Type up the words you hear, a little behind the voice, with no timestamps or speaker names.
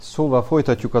Szóval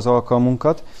folytatjuk az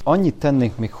alkalmunkat. Annyit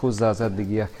tennénk még hozzá az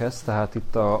eddigiekhez, tehát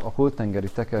itt a holtengeri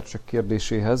tekercsek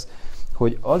kérdéséhez,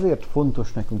 hogy azért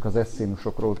fontos nekünk az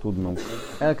eszénusokról tudnunk.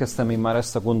 Elkezdtem én már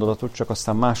ezt a gondolatot, csak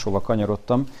aztán máshova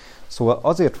kanyarodtam. Szóval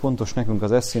azért fontos nekünk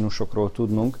az eszénusokról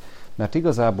tudnunk, mert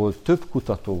igazából több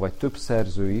kutató vagy több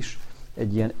szerző is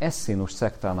egy ilyen eszénus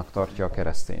szektának tartja a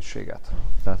kereszténységet.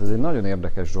 Tehát ez egy nagyon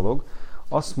érdekes dolog.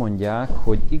 Azt mondják,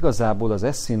 hogy igazából az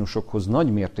eszénusokhoz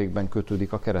nagy mértékben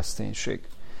kötődik a kereszténység.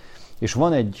 És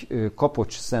van egy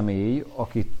kapocs személy,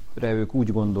 akire ők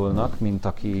úgy gondolnak, mint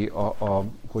aki,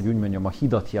 hogy úgy mondjam, a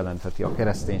hidat jelentheti a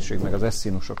kereszténység meg az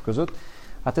eszénusok között.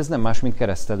 Hát ez nem más, mint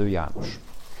Keresztelő János.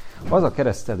 Az a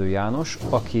Keresztelő János,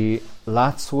 aki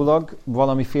látszólag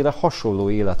valamiféle hasonló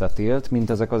életet élt, mint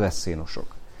ezek az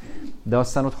eszénusok. De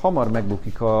aztán ott hamar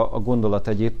megbukik a gondolat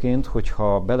egyébként,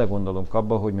 hogyha belegondolunk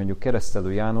abba, hogy mondjuk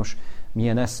Keresztelő János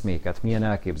milyen eszméket, milyen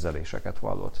elképzeléseket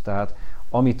vallott. Tehát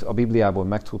amit a Bibliából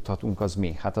megtudhatunk, az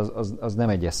mi? Hát az nem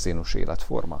egy eszénus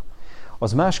életforma.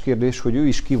 Az más kérdés, hogy ő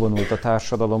is kivonult a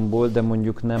társadalomból, de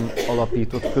mondjuk nem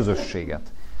alapított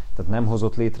közösséget. Tehát nem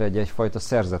hozott létre egyfajta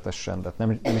szerzetes rendet,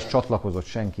 nem is csatlakozott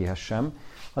senkihez sem,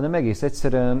 hanem egész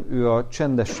egyszerűen ő a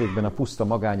csendességben, a puszta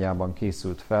magányában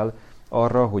készült fel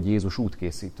arra, hogy Jézus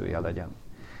útkészítője legyen.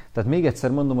 Tehát még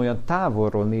egyszer mondom, olyan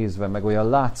távolról nézve, meg olyan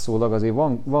látszólag azért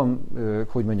van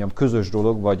hogy mondjam, közös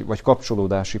dolog, vagy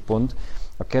kapcsolódási pont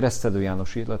a Keresztelő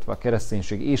János, illetve a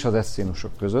kereszténység és az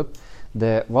eszénusok között,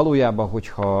 de valójában,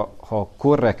 hogyha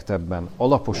korrektebben,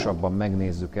 alaposabban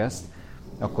megnézzük ezt,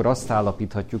 akkor azt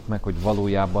állapíthatjuk meg, hogy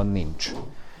valójában nincs.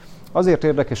 Azért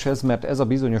érdekes ez, mert ez a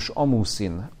bizonyos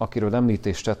Amuszin, akiről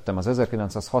említést tettem, az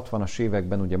 1960-as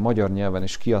években ugye magyar nyelven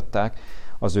is kiadták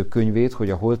az ő könyvét, hogy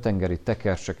a holtengeri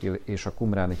tekercsek és a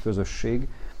qumráni közösség,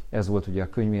 ez volt ugye a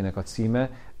könyvének a címe,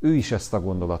 ő is ezt a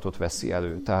gondolatot veszi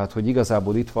elő. Tehát, hogy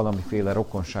igazából itt valamiféle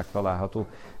rokonság található,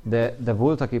 de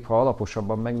voltaképp, ha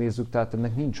alaposabban megnézzük, tehát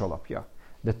ennek nincs alapja.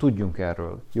 De tudjunk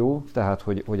erről, jó? Tehát,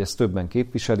 hogy ezt többen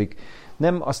képviselik.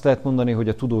 Nem azt lehet mondani, hogy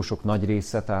a tudósok nagy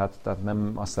része, tehát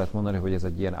nem azt lehet mondani, hogy ez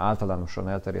egy ilyen általánosan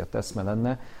elterjedt eszme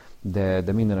lenne,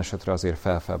 de minden esetre azért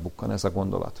felbukkan ez a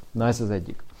gondolat. Na, ez az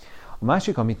egyik. A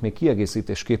másik, amit még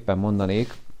kiegészítésképpen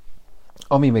mondanék,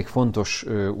 ami még fontos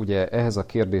ugye ehhez a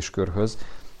kérdéskörhöz,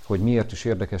 hogy miért is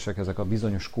érdekesek ezek a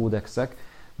bizonyos kódexek,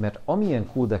 mert amilyen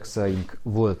kódexeink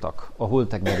voltak a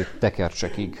holtengeri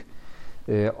tekercsekig,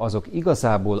 azok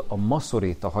igazából a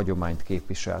maszoréta hagyományt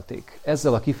képviselték.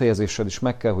 Ezzel a kifejezéssel is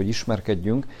meg kell, hogy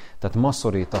ismerkedjünk, tehát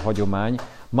maszoréta hagyomány,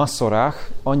 masszorách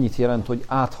annyit jelent, hogy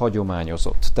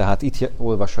áthagyományozott. Tehát itt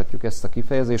olvashatjuk ezt a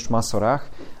kifejezést, masszorách,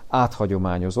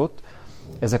 áthagyományozott.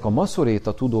 Ezek a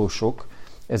maszoréta tudósok,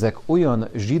 ezek olyan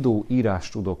zsidó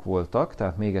írástudók voltak,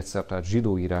 tehát még egyszer, tehát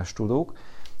zsidó írástudók,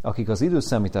 akik az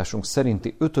időszámításunk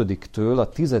szerinti 5-től a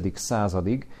 10.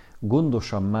 századig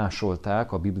gondosan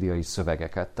másolták a bibliai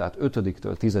szövegeket, tehát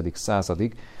 5-től 10.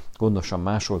 századig gondosan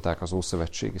másolták az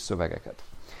ószövetségi szövegeket.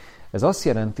 Ez azt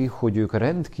jelenti, hogy ők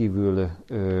rendkívül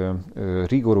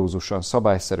rigorózusan,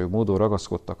 szabályszerű módon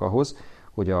ragaszkodtak ahhoz,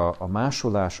 hogy a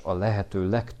másolás a lehető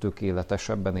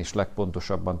legtökéletesebben és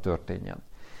legpontosabban történjen.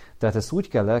 Tehát ezt úgy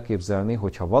kell elképzelni,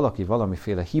 hogyha valaki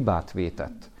valamiféle hibát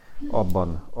vétett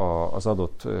abban az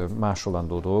adott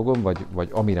másolandó dolgon, vagy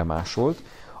amire másolt,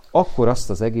 akkor azt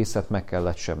az egészet meg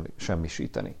kellett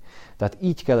semmisíteni. Tehát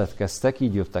így keletkeztek,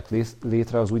 így jöttek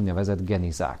létre az úgynevezett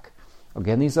genizák. A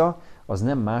geniza az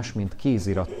nem más, mint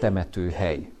kézirat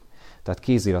temetőhely. Tehát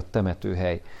kézirat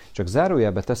temetőhely. Csak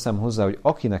zárójelbe teszem hozzá, hogy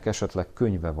akinek esetleg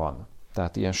könyve van,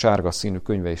 tehát ilyen sárga színű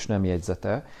könyve és nem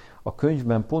jegyzete, a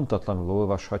könyvben pontatlanul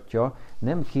olvashatja,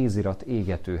 nem kézirat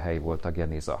égetőhely volt a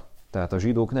geniza. Tehát a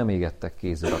zsidók nem égettek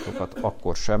kéziratokat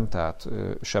akkor sem, tehát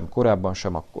sem korábban,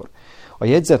 sem akkor. A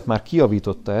jegyzet már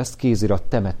kijavította ezt kézirat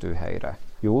temetőhelyre.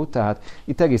 Jó? Tehát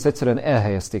itt egész egyszerűen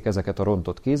elhelyezték ezeket a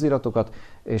rontott kéziratokat,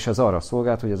 és ez arra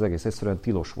szolgált, hogy ez egész egyszerűen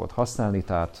tilos volt használni,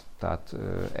 tehát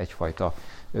egyfajta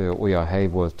olyan hely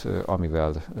volt,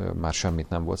 amivel már semmit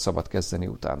nem volt szabad kezdeni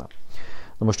utána.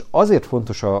 Na most azért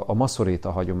fontos a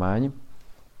maszoréta hagyomány,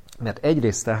 mert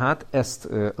egyrészt tehát ezt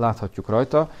láthatjuk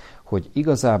rajta, hogy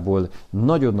igazából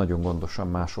nagyon-nagyon gondosan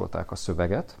másolták a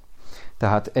szöveget,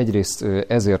 tehát egyrészt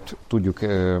ezért tudjuk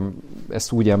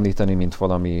ezt úgy említeni, mint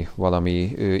valami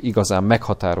igazán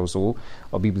meghatározó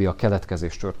a Biblia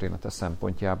keletkezés története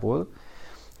szempontjából.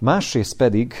 Másrészt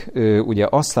pedig ugye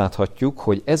azt láthatjuk,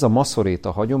 hogy ez a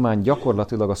maszoréta hagyomány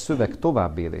gyakorlatilag a szöveg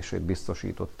továbbélését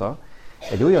biztosította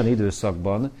egy olyan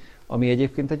időszakban, ami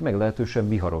egyébként egy meglehetősen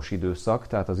viharos időszak,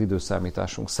 tehát az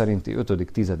időszámításunk szerinti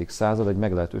 5.-10. század egy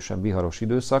meglehetősen viharos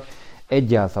időszak,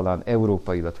 egyáltalán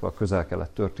Európa, illetve a Közel-Kelet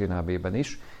történelmében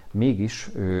is, mégis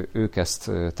ők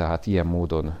ezt tehát ilyen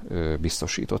módon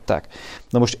biztosították.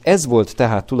 Na most ez volt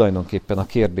tehát tulajdonképpen a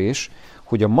kérdés,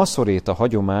 hogy a maszoréta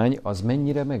hagyomány az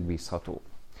mennyire megbízható.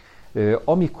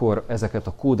 Amikor ezeket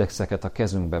a kódexeket a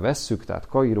kezünkbe vesszük, tehát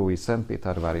kairói,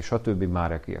 Szentpétervári, stb.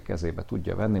 Már aki a kezébe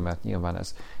tudja venni, mert nyilván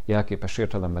ez jelképes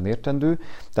értelemben értendő.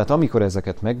 Tehát amikor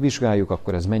ezeket megvizsgáljuk,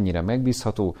 akkor ez mennyire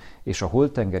megbízható, és a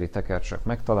holttengeri tekercsek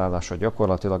megtalálása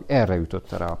gyakorlatilag erre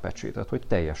ütötte rá a pecsétet, hogy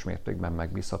teljes mértékben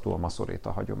megbízható a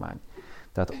maszoréta hagyomány.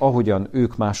 Tehát ahogyan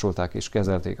ők másolták és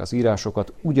kezelték az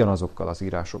írásokat, ugyanazokkal az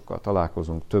írásokkal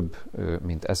találkozunk több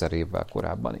mint 1000 évvel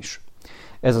korábban is.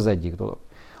 Ez az egyik dolog.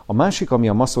 A másik, ami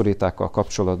a maszorétákkal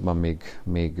kapcsolatban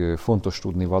még fontos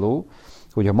tudnivaló,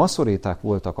 hogy a maszoréták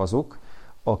voltak azok,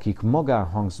 akik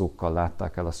magánhangzókkal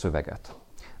látták el a szöveget.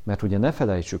 Mert ugye ne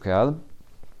felejtsük el,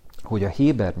 hogy a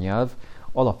héber nyelv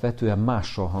alapvetően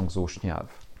mással hangzós nyelv.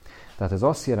 Tehát ez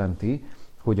azt jelenti,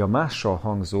 hogy a mással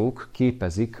hangzók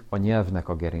képezik a nyelvnek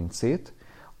a gerincét,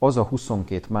 az a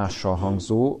 22 mással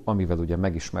hangzó, amivel ugye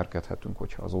megismerkedhetünk,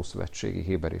 hogyha az ószövetségi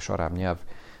héber és arám nyelv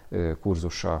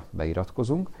kurzussal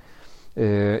beiratkozunk.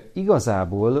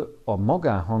 Igazából a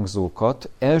magánhangzókat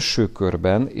első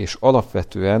körben és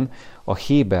alapvetően a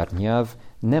héber nyelv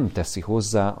nem teszi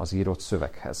hozzá az írott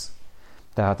szöveghez.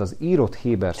 Tehát az írott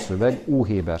héber szöveg,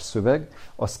 óhéber szöveg,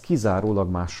 az kizárólag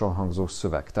mással hangzós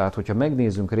szöveg. Tehát, hogyha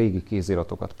megnézzünk régi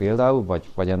kéziratokat például,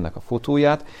 vagy ennek a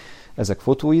fotóját, ezek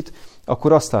fotóit,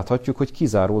 akkor azt láthatjuk, hogy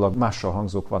kizárólag mással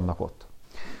hangzók vannak ott.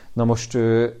 Na most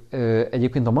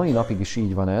egyébként a mai napig is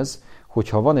így van ez,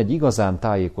 hogyha van egy igazán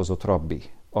tájékozott rabbi,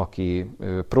 aki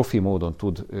profi módon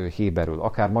tud héberül,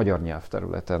 akár magyar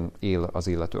nyelvterületen él az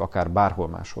illető, akár bárhol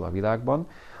máshol a világban,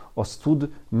 az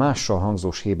tud mással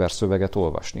hangzós héber szöveget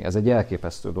olvasni. Ez egy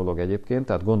elképesztő dolog egyébként,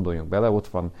 tehát gondoljunk bele, ott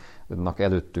vannak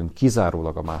előttünk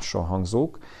kizárólag a mással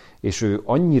hangzók, és ő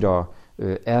annyira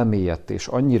elmélyedt és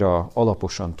annyira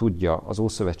alaposan tudja az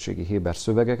ószövetségi héber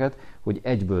szövegeket, hogy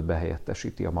egyből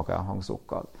behelyettesíti a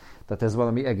magánhangzókkal. Tehát ez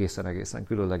valami egészen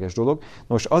különleges dolog. Na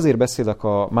most azért beszélek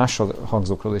a mással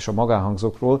hangzókról és a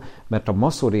magánhangzókról, mert a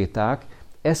maszoréták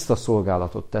ezt a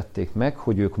szolgálatot tették meg,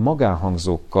 hogy ők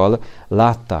magánhangzókkal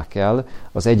látták el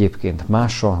az egyébként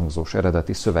mással hangzós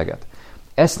eredeti szöveget.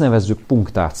 Ezt nevezzük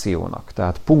punktációnak,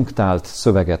 tehát punktált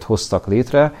szöveget hoztak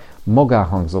létre,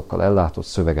 magánhangzókkal ellátott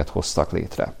szöveget hoztak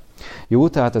létre. Jó,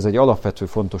 tehát ez egy alapvető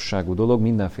fontosságú dolog,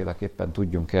 mindenféleképpen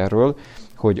tudjunk erről,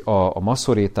 hogy a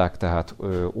maszoréták tehát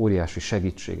óriási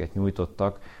segítséget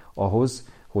nyújtottak ahhoz,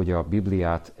 hogy a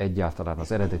Bibliát egyáltalán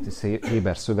az eredeti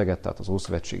héber szöveget, tehát az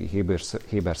ószövetségi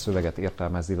héber szöveget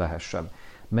értelmezni lehessen.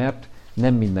 Mert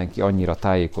nem mindenki annyira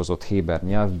tájékozott héber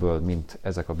nyelvből, mint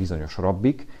ezek a bizonyos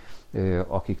rabbik,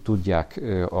 akik tudják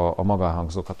a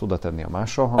magánhangzókat oda tenni a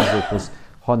mással hangzókhoz,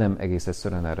 hanem egész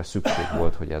egyszerűen erre szükség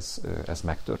volt, hogy ez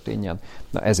megtörténjen.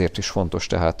 Na ezért is fontos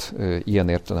tehát ilyen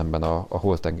értelemben a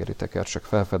holttengeri tekercsek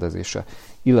felfedezése,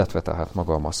 illetve tehát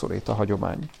maga a maszoréta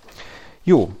hagyomány.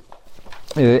 Jó,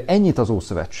 ennyit az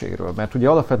Ószövetségről, mert ugye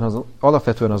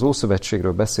alapvetően az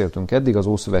Ószövetségről beszéltünk eddig, az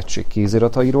Ószövetség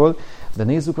kéziratairól, de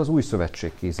nézzük az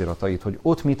Újszövetség kéziratait, hogy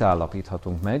ott mit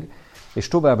állapíthatunk meg, és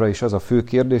továbbra is az a fő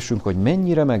kérdésünk, hogy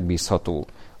mennyire megbízható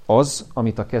az,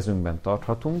 amit a kezünkben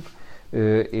tarthatunk,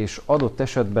 és adott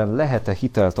esetben lehet-e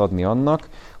hitelt adni annak,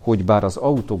 hogy bár az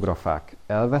autografák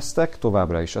elvesztek,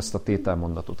 továbbra is ezt a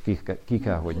tételmondatot ki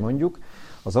kell, hogy mondjuk,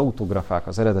 az autografák,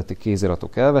 az eredeti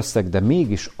kéziratok elvesztek, de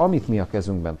mégis amit mi a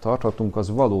kezünkben tarthatunk, az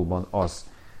valóban az,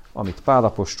 amit Pál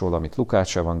apostol, amit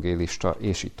Lukács evangélista,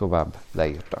 és így tovább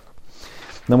leírtak.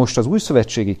 Na most az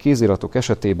újszövetségi kéziratok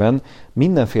esetében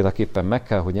mindenféleképpen meg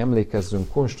kell, hogy emlékezzünk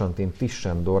Konstantin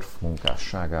Tischendorf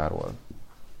munkásságáról.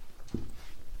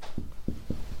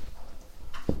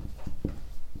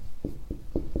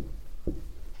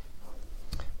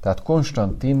 Tehát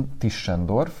Konstantin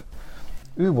Tischendorf,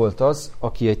 ő volt az,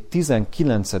 aki egy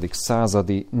 19.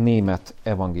 századi német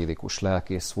evangélikus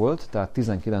lelkész volt, tehát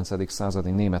 19.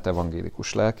 századi német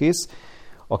evangélikus lelkész,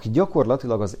 aki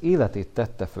gyakorlatilag az életét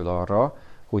tette föl arra,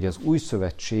 hogy az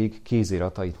Újszövetség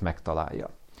kéziratait megtalálja.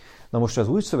 Na most az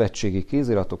újszövetségi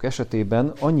kéziratok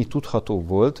esetében annyi tudható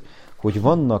volt, hogy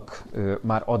vannak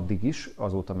már addig is,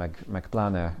 azóta meg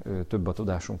pláne több a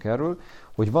tudásunk erről,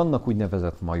 hogy vannak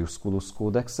úgynevezett majuszkulusz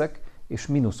kódexek és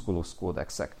minuszkulusz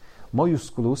kódexek.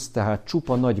 Majuszkulusz tehát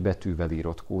csupa nagybetűvel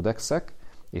írott kódexek,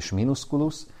 és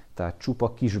minuszkulusz tehát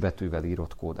csupa kisbetűvel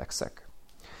írott kódexek.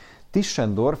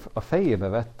 Tischendorf a fejébe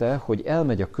vette, hogy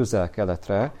elmegy a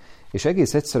Közel-Keletre, és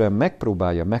egész egyszerűen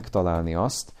megpróbálja megtalálni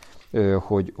azt,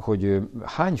 hogy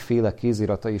hányféle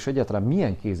kéziratai és egyáltalán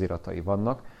milyen kéziratai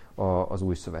vannak az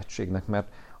Újszövetségnek, mert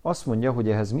azt mondja, hogy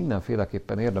ehhez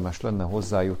mindenféleképpen érdemes lenne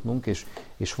hozzájutnunk,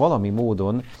 és valami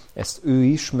módon ezt ő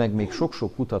is, meg még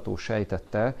sok-sok kutató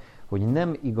sejtette, hogy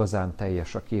nem igazán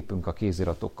teljes a képünk a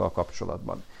kéziratokkal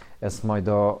kapcsolatban. Ezt majd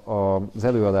az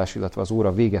előadás, illetve az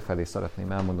óra vége felé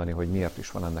szeretném elmondani, hogy miért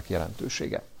is van ennek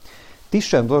jelentősége.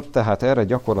 Tischendorf tehát erre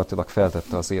gyakorlatilag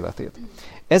feltette az életét.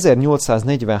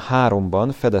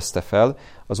 1843-ban fedezte fel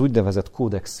az úgynevezett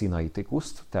Codex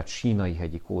Sinaiticust, tehát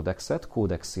Sínai-hegyi kódexet,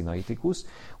 Codex Sinaiticus.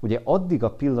 Ugye addig a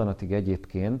pillanatig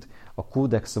egyébként a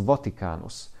Codex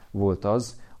Vaticanus volt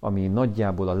az, ami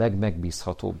nagyjából a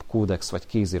legmegbízhatóbb kódex vagy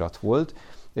kézirat volt.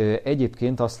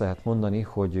 Egyébként azt lehet mondani,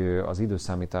 hogy az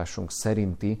időszámításunk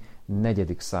szerinti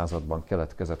 4. században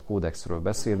keletkezett kódexről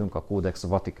beszélünk, a Codex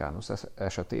Vaticanus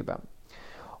esetében.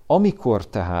 Amikor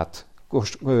tehát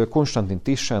Konstantin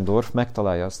Tischendorf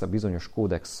megtalálja azt a bizonyos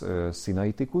Codex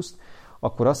Sinaiticust,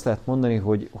 akkor azt lehet mondani,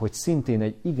 hogy szintén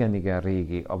egy igen-igen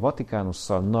régi, a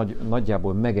Vaticanusszal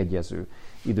nagyjából megegyező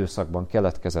időszakban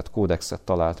keletkezett kódexet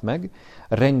talált meg,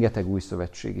 rengeteg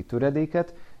újszövetségi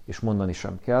töredéket, és mondani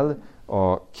sem kell,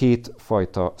 a két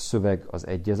fajta szöveg az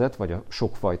egyezett, vagy a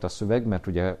sokfajta szöveg, mert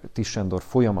ugye Tischendorf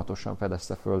folyamatosan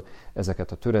fedezte föl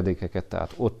ezeket a töredékeket,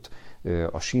 tehát ott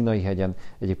a Sínai-hegyen,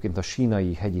 egyébként a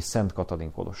Sínai-hegyi Szent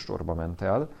Katalin kolostorba ment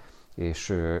el,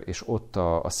 és ott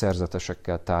a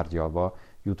szerzetesekkel tárgyalva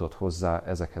jutott hozzá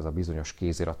ezekhez a bizonyos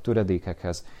kézirat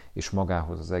töredékekhez, és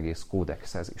magához az egész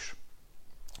kódexhez is.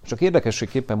 Csak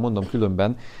érdekességképpen mondom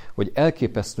különben, hogy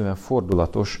elképesztően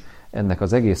fordulatos ennek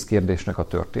az egész kérdésnek a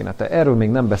története. Erről még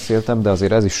nem beszéltem, de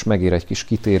azért ez is megér egy kis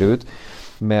kitérőt,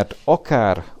 mert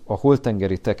akár a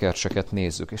holtengeri tekercseket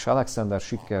nézzük, és Alexander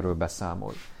Schickerről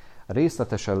beszámol,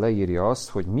 részletesen leírja azt,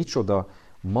 hogy micsoda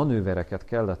manővereket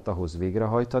kellett ahhoz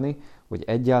végrehajtani, hogy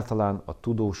egyáltalán a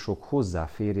tudósok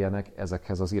hozzáférjenek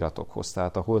ezekhez az iratokhoz,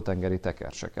 tehát a holtengeri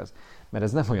tekercsekhez. Mert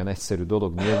ez nem olyan egyszerű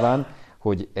dolog nyilván,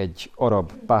 hogy egy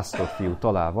arab pásztorfiú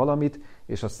talál valamit,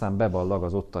 és aztán beballag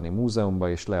az ottani múzeumba,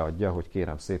 és leadja, hogy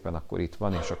kérem szépen, akkor itt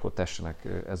van, és akkor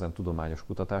tessenek ezen tudományos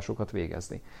kutatásokat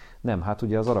végezni. Nem, hát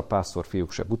ugye az arab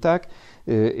pásztorfiúk se buták,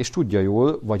 és tudja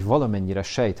jól, vagy valamennyire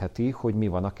sejtheti, hogy mi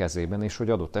van a kezében, és hogy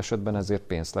adott esetben ezért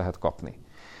pénzt lehet kapni.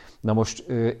 Na most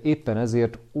éppen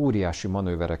ezért óriási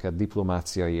manővereket,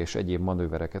 diplomáciai és egyéb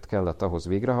manővereket kellett ahhoz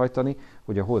végrehajtani,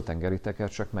 hogy a holtengeri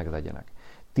tekercsek meglegyenek.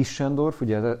 Tischendorf,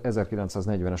 ugye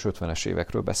 1940-es, 50-es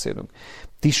évekről beszélünk.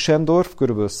 Tischendorf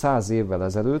körülbelül 100 évvel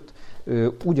ezelőtt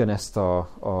ugyanezt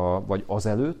vagy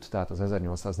azelőtt, tehát az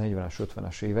 1840-es,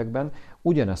 50-es években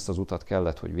ugyanezt az utat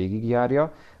kellett, hogy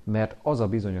végigjárja, mert az a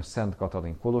bizonyos Szent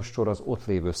Katalin kolostor, az ott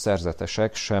lévő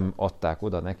szerzetesek sem adták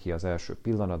oda neki az első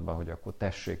pillanatban, hogy akkor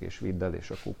tessék és vidd el, és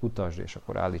akkor kutasd, és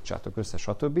akkor állítsátok össze,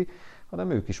 stb.,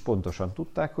 hanem ők is pontosan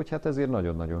tudták, hogy hát ezért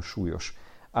nagyon-nagyon súlyos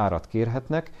árat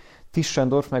kérhetnek.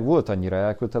 Tischendorf meg volt annyira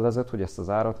elkötelezett, hogy ezt az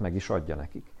árat meg is adja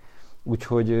nekik.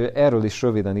 Úgyhogy erről is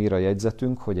röviden ír a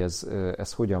jegyzetünk, hogy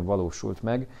ez hogyan valósult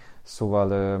meg.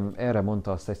 Szóval erre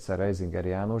mondta azt egyszer Reisinger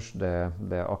János,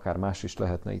 de akár más is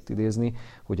lehetne itt idézni,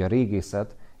 hogy a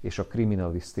régészet és a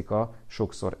kriminalisztika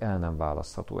sokszor el nem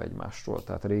választható egymástól.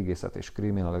 Tehát a régészet és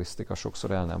kriminalisztika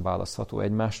sokszor el nem választható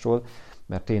egymástól,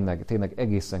 mert tényleg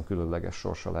egészen különleges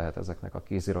sorsa lehet ezeknek a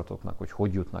kéziratoknak,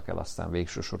 hogy jutnak el aztán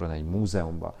végső soron egy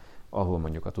múzeumba, ahol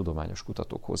mondjuk a tudományos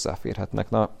kutatók hozzáférhetnek.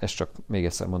 Na, ezt csak még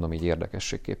egyszer mondom, így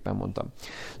érdekességképpen mondtam.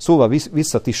 Szóval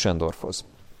vissza Tischendorfhoz.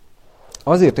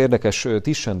 Azért érdekes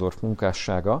Tischendorf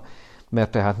munkássága,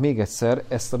 mert tehát még egyszer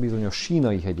ezt a bizonyos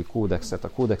Sínai-hegyi kódexet, a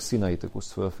Codex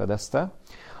Sinaiticust fölfedezte,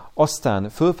 aztán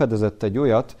fölfedezett egy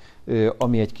olyat,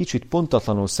 ami egy kicsit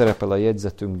pontatlanul szerepel a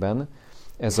jegyzetünkben,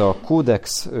 ez a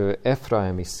Codex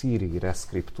Ephraemi Syrii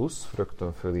Rescriptus,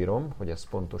 rögtön fölírom, hogy ez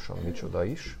pontosan micsoda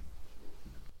is.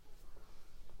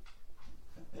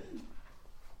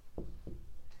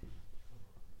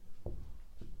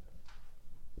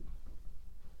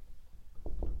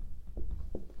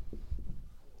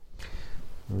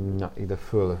 Na, ide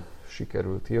föl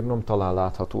sikerült írnom, talán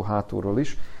látható hátulról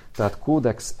is. Tehát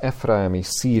Codex Ephraemi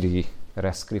Syrii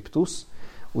Rescriptus.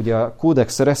 Ugye a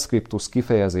Codex Rescriptus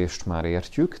kifejezést már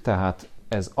értjük, tehát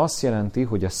ez azt jelenti,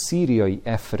 hogy a szíriai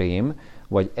Efrém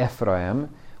vagy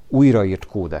Efraem újraírt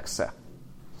kódexe.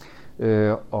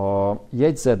 A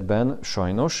jegyzetben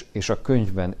sajnos, és a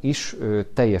könyvben is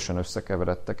teljesen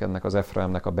összekeveredtek ennek az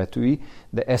Efraemnek a betűi,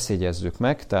 de ezt jegyezzük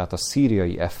meg, tehát a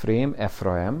szíriai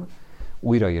Efraem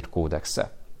újraírt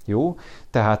kódexe. Jó?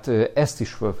 Tehát ezt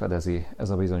is felfedezi ez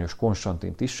a bizonyos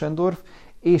Konstantin Tischendorf,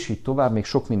 és így tovább még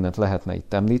sok mindent lehetne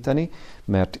itt említeni,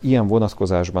 mert ilyen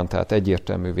vonatkozásban tehát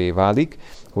egyértelművé válik,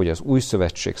 hogy az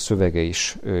Újszövetség szövege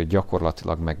is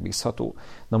gyakorlatilag megbízható.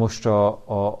 Na most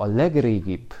a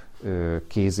legrégibb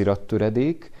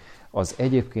kézirattöredék, az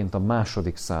egyébként a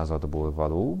második századból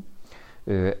való.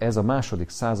 Ez a második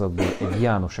századból egy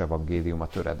János evangéliuma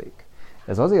töredék.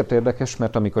 Ez azért érdekes,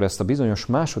 mert amikor ezt a bizonyos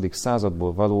második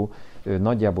századból való,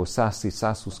 nagyjából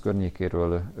 110-120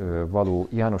 környékéről való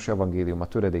János evangéliuma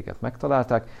töredéket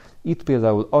megtalálták, itt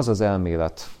például az az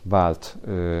elmélet vált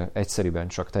egyszerűen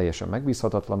csak teljesen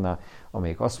megbízhatatlanná,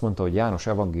 amelyik azt mondta, hogy János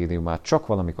evangéliumát csak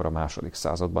valamikor a második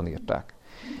században írták.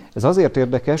 Ez azért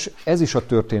érdekes, ez is a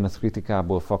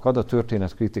történetkritikából fakad, a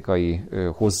történetkritikai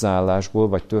hozzáállásból,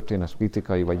 vagy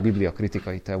történetkritikai, vagy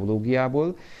bibliakritikai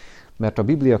teológiából, mert a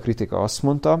bibliakritika azt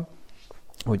mondta,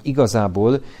 hogy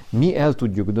igazából mi el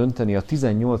tudjuk dönteni a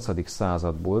 18.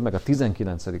 századból, meg a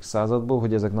 19. századból,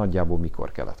 hogy ezek nagyjából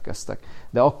mikor keletkeztek.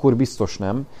 De akkor biztos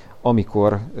nem,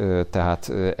 amikor tehát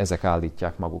ezek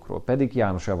állítják magukról. Pedig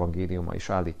János evangéliuma is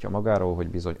állítja magáról, hogy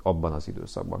bizony abban az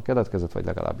időszakban keletkezett, vagy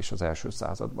legalábbis az első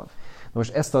században. Na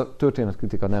most ezt a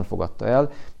történetkritika nem fogadta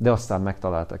el, de aztán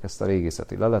megtalálták ezt a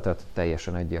régészeti leletet,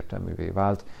 teljesen egyértelművé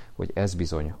vált, hogy ez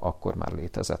bizony akkor már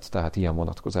létezett. Tehát ilyen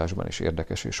vonatkozásban is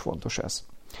érdekes és fontos ez.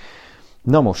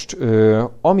 Na most,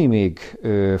 ami még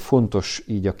fontos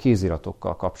így a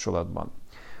kéziratokkal kapcsolatban,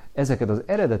 ezeket az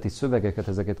eredeti szövegeket,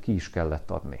 ezeket ki is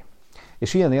kellett adni.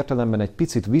 És ilyen értelemben egy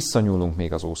picit visszanyúlunk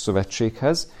még az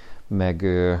Ószövetséghez, meg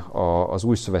az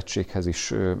Újszövetséghez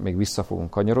is még vissza fogunk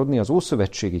kanyarodni. Az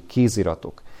ószövetségi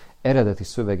kéziratok eredeti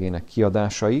szövegének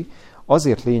kiadásai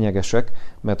azért lényegesek,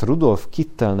 mert Rudolf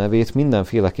Kittel nevét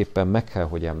mindenféleképpen meg kell,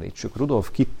 hogy említsük.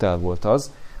 Rudolf Kittel volt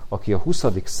az, aki a 20.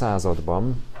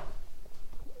 században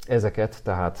ezeket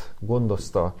tehát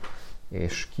gondozta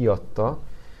és kiadta.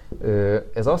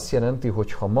 Ez azt jelenti,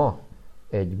 hogy ha ma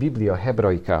egy Biblia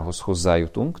hebraikához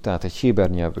hozzájutunk, tehát egy héber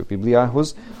nyelvű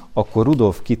Bibliához, akkor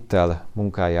Rudolf Kittel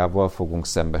munkájával fogunk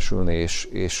szembesülni,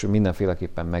 és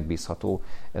mindenféleképpen megbízható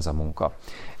ez a munka.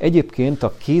 Egyébként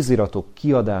a kéziratok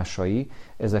kiadásai,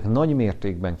 ezek nagy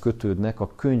mértékben kötődnek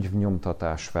a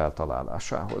könyvnyomtatás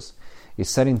feltalálásához. És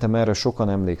szerintem erre sokan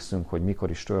emlékszünk, hogy mikor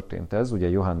is történt ez, ugye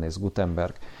Johannes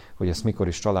Gutenberg, hogy ezt mikor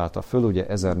is találta föl, ugye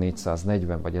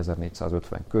 1440 vagy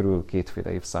 1450 körül,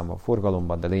 kétféle évszámban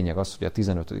forgalomban, de lényeg az, hogy a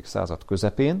 15. század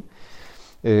közepén,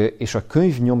 és a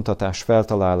könyvnyomtatás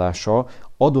feltalálása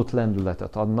adott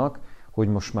lendületet annak, hogy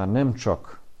most már nem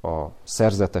csak a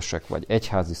szerzetesek, vagy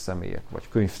egyházi személyek, vagy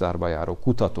könyvtárba járó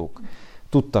kutatók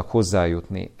tudtak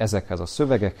hozzájutni ezekhez a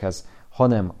szövegekhez,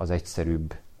 hanem az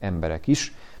egyszerűbb emberek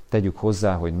is. Tegyük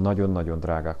hozzá, hogy nagyon-nagyon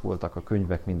drágák voltak a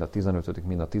könyvek mind a 15.,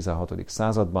 mind a 16.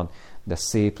 században, de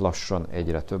szép lassan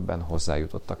egyre többen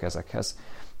hozzájutottak ezekhez.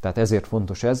 Tehát ezért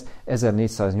fontos ez.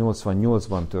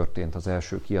 1488-ban történt az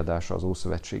első kiadása az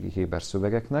ószövetségi héber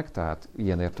szövegeknek, tehát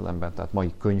ilyen értelemben, tehát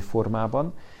mai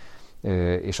könyvformában,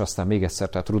 és aztán még egyszer,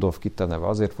 tehát Rudolf Kittel neve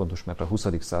azért fontos, mert a 20.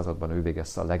 században ő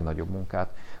végezte a legnagyobb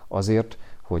munkát azért,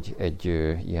 hogy egy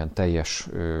ilyen teljes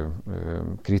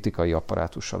kritikai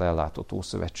apparátussal ellátott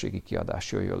ószövetségi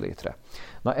kiadás jöjjön létre.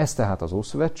 Na ez tehát az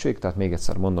Ószövetség, tehát még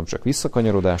egyszer mondom, csak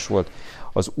visszakanyarodás volt.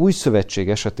 Az Újszövetség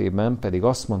esetében pedig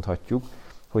azt mondhatjuk,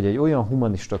 hogy egy olyan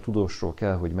humanista tudósról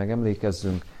kell, hogy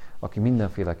megemlékezzünk, aki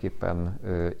mindenféleképpen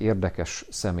érdekes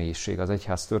személyiség, az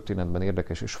egyház történetben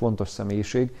érdekes és fontos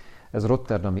személyiség, ez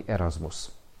rotterdami Erasmus.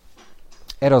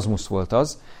 Erasmus volt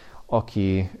az,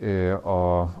 aki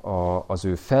az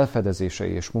ő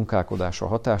felfedezései és munkálkodása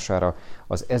hatására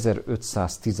az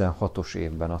 1516-os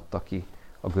évben adta ki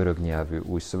a görög nyelvű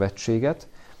Újszövetséget,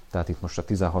 tehát itt most a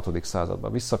 16.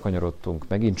 században visszakanyarodtunk,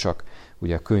 megint csak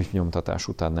ugye a könyvnyomtatás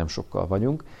után nem sokkal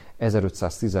vagyunk,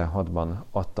 1516-ban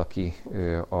adta ki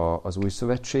az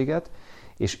Újszövetséget,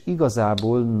 és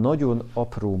igazából nagyon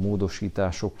apró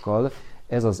módosításokkal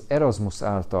ez az Erasmus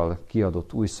által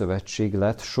kiadott Újszövetség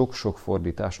lett sok-sok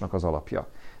fordításnak az alapja.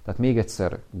 Tehát még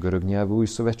egyszer görög nyelvű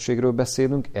Újszövetségről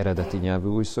beszélünk, eredeti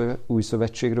nyelvű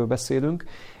Újszövetségről beszélünk.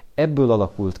 Ebből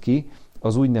alakult ki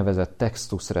az úgynevezett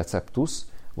textus receptus,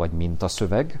 vagy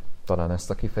mintaszöveg, talán ezt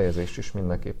a kifejezést is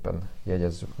mindenképpen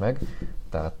jegyezzük meg,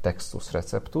 tehát textus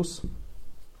receptus.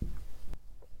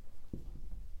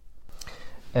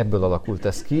 Ebből alakult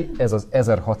ez ki, ez az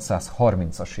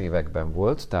 1630-as években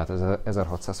volt, tehát ez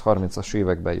 1630-as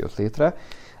években jött létre,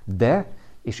 de,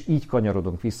 és így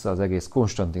kanyarodunk vissza az egész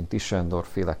Konstantin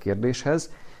Tischendorf féle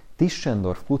kérdéshez,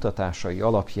 Tischendorf kutatásai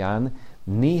alapján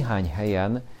néhány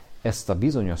helyen ezt a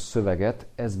bizonyos szöveget,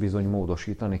 ezt bizony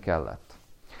módosítani kellett.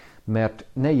 Mert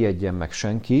ne ijedjen meg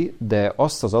senki, de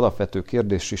azt az alapvető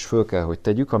kérdést is föl kell, hogy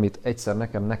tegyük, amit egyszer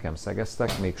nekem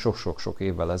szegeztek, még sok-sok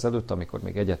évvel ezelőtt, amikor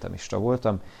még egyetemista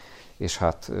voltam, és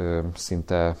hát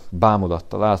szinte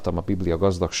bámulattal álltam a Biblia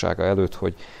gazdagsága előtt,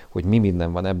 hogy mi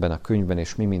minden van ebben a könyvben,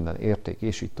 és mi minden érték,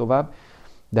 és így tovább.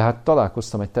 De hát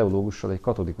találkoztam egy teológussal, egy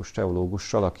katolikus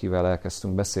teológussal, akivel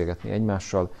elkezdtünk beszélgetni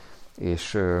egymással,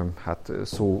 és hát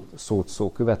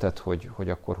szó követett, hogy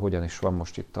akkor hogyan is van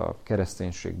most itt a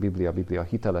kereszténység, Biblia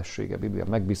hitelessége, Biblia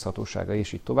megbízhatósága,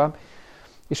 és így tovább.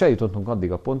 És eljutottunk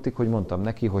addig a pontig, hogy mondtam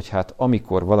neki, hogy hát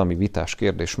amikor valami vitás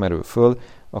kérdés merül föl,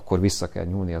 akkor vissza kell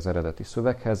nyúlni az eredeti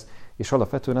szöveghez, és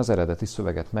alapvetően az eredeti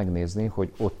szöveget megnézni,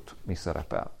 hogy ott mi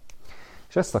szerepel.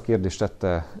 És ezt a kérdést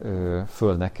tette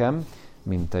föl nekem,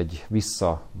 mint egy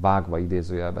visszavágva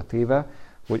idézőjelbe téve,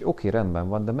 hogy oké, rendben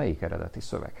van, de melyik eredeti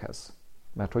szöveghez?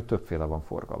 Mert hogy többféle van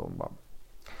forgalomban.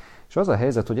 És az a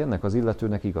helyzet, hogy ennek az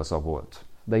illetőnek igaza volt.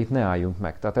 De itt ne álljunk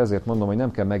meg. Tehát ezért mondom, hogy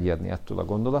nem kell megijedni ettől a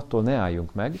gondolattól, ne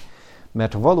álljunk meg,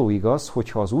 mert való igaz,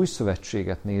 hogyha az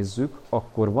Újszövetséget nézzük,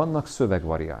 akkor vannak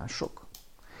szövegvariánsok.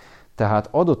 Tehát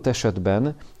adott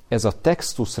esetben ez a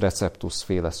textus receptus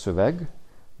féle szöveg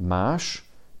más,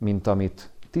 mint amit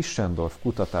Tischendorf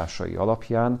kutatásai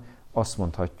alapján azt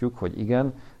mondhatjuk, hogy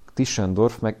igen,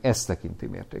 Tischendorf meg ezt tekinti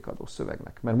mértékadó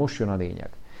szövegnek. Mert most jön a lényeg.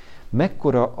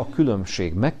 Mekkora a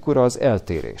különbség, mekkora az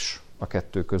eltérés a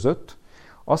kettő között,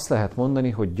 azt lehet mondani,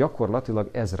 hogy gyakorlatilag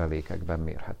ezrelékekben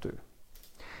mérhető.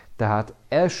 Tehát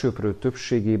elsöprő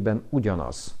többségében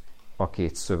ugyanaz a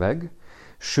két szöveg,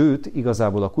 sőt,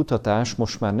 igazából a kutatás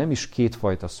most már nem is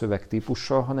kétfajta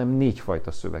szövegtípussal, hanem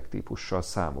négyfajta szövegtípussal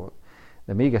számol.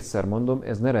 De még egyszer mondom,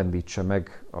 ez ne rendítse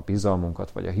meg a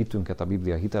bizalmunkat, vagy a hitünket a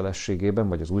Biblia hitelességében,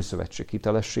 vagy az Újszövetség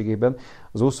hitelességében.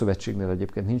 Az Ószövetségnél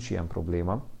egyébként nincs ilyen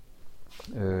probléma,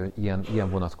 ilyen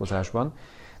vonatkozásban,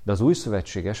 de az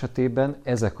Újszövetség esetében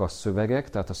ezek a szövegek,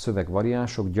 tehát a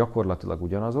szövegvariánsok gyakorlatilag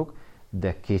ugyanazok,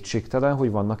 de kétségtelen,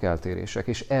 hogy vannak eltérések.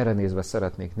 És erre nézve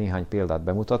szeretnék néhány példát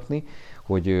bemutatni,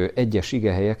 hogy egyes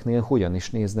igehelyeknél hogyan is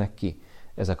néznek ki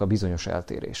ezek a bizonyos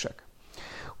eltérések.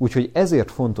 Úgyhogy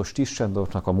ezért fontos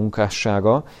Tischendorfnak a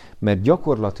munkássága, mert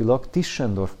gyakorlatilag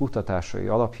Tischendorf kutatásai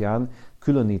alapján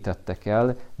különítettek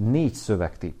el 4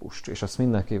 szövegtípust, és azt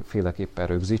mindenféleképpen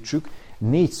rögzítsük,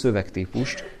 4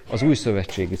 szövegtípust az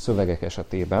újszövetségi szövegek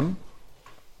esetében.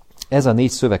 Ez a 4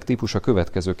 szövegtípus a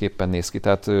következőképpen néz ki,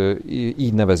 tehát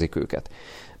így nevezik őket.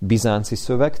 Bizánci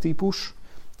szövegtípus,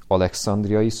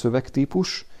 alexandriai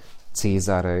szövegtípus,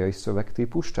 cézáreai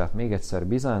szövegtípus, tehát még egyszer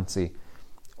bizánci,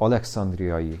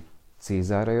 alexandriai,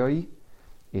 cézáreai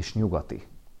és nyugati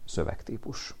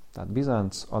szövegtípus. Tehát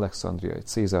bizánc, alexandriai,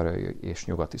 cézáreai és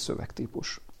nyugati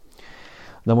szövegtípus.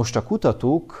 Na most a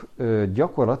kutatók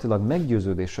gyakorlatilag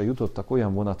meggyőződésre jutottak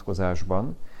olyan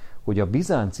vonatkozásban, hogy a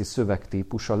bizánci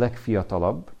szövegtípus a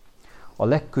legfiatalabb, a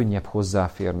legkönnyebb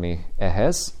hozzáférni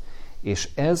ehhez, és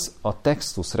ez a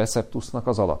textus receptusnak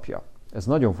az alapja. Ez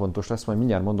nagyon fontos lesz, majd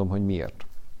mindjárt mondom, hogy miért.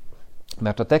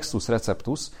 Mert a textus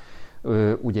receptus,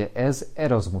 ugye ez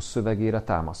Erasmus szövegére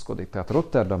támaszkodik. Tehát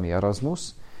rotterdami Erasmus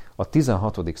a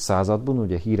 16. században,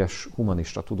 ugye híres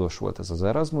humanista tudós volt ez az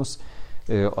Erasmus,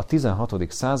 a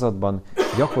 16. században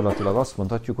gyakorlatilag azt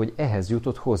mondhatjuk, hogy ehhez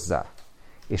jutott hozzá.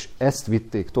 És ezt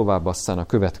vitték tovább aztán a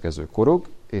következő korok,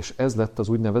 és ez lett az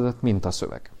úgynevezett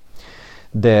mintaszöveg.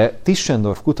 De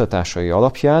Tischendorf kutatásai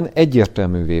alapján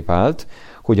egyértelművé vált,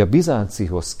 hogy a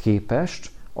bizáncihoz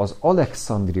képest az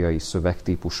alexandriai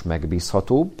szövegtípus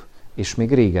megbízhatóbb, és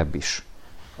még régebb is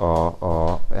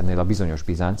ennél a bizonyos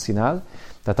bizáncinál.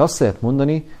 Tehát azt lehet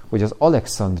mondani, hogy az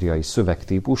alexandriai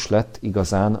szövegtípus lett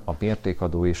igazán a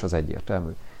mértékadó és az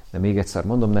egyértelmű. De még egyszer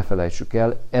mondom, ne felejtsük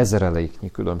el,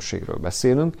 ezreléknyi különbségről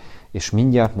beszélünk, és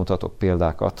mindjárt mutatok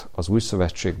példákat az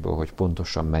Újszövetségből, hogy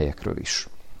pontosan melyekről is.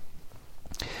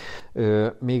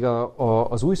 Még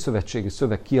az újszövetségi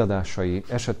szöveg kiadásai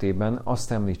esetében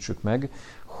azt említsük meg,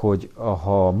 hogy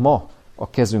ha ma a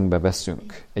kezünkbe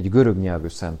veszünk egy görög nyelvű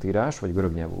szentírás, vagy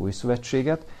görög nyelvű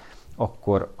újszövetséget,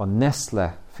 akkor a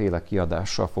Nestle féle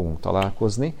kiadással fogunk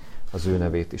találkozni, az ő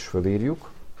nevét is fölírjuk,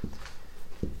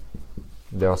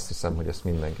 de azt hiszem, hogy ezt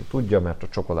mindenki tudja, mert a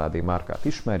csokoládé márkát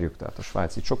ismerjük, tehát a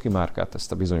svájci csoki márkát,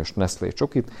 ezt a bizonyos Nestlé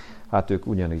csokit, hát ők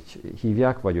ugyanígy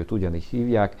hívják, vagy őt ugyanígy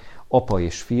hívják, apa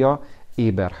és fia,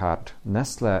 Eberhard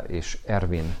Nestle és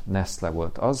Erwin Nestle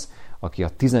volt az, aki a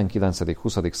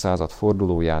 19.-20. század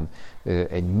fordulóján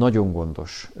egy nagyon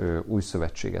gondos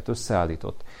újszövetséget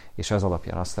összeállított, és ez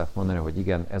alapján azt lehet mondani, hogy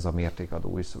igen, ez a mértékadó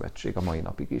újszövetség a mai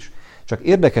napig is. Csak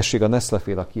érdekesség a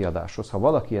Nestle-féle kiadáshoz. Ha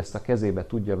valaki ezt a kezébe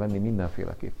tudja venni,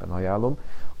 mindenféleképpen ajánlom.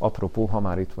 Apropó, ha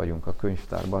már itt vagyunk a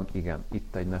könyvtárban, igen,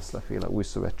 itt egy Nestle-féle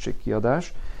újszövetség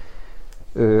kiadás.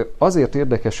 Azért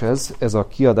érdekes ez a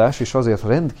kiadás, és azért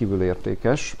rendkívül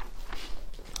értékes,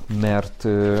 mert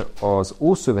az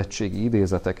ószövetségi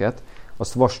idézeteket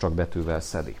azt vastag betűvel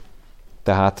szedi.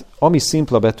 Tehát ami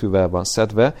szimpla betűvel van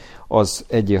szedve, az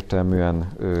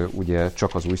egyértelműen ugye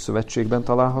csak az Újszövetségben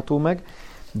található meg,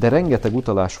 de rengeteg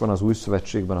utalás van az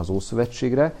Újszövetségben az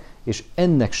Ószövetségre, és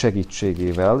ennek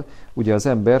segítségével ugye az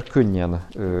ember könnyen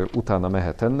utána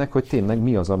mehet ennek, hogy tényleg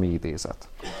mi az, ami idézet.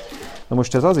 Na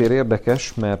most ez azért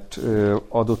érdekes, mert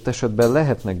adott esetben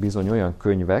lehetnek bizony olyan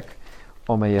könyvek,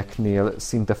 amelyeknél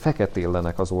szinte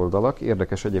feketéllenek az oldalak.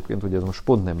 Érdekes egyébként, hogy ez most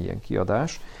pont nem ilyen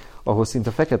kiadás, ahol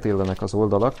szinte feketéllenek az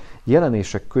oldalak.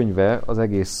 Jelenések könyve az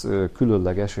egész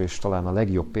különleges, és talán a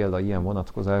legjobb példa ilyen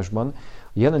vonatkozásban. A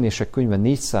Jelenések könyve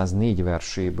 404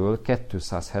 verséből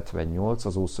 278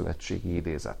 az ószövetségi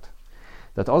idézet.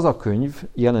 Tehát az a könyv,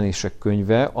 Jelenések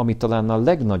könyve, ami talán a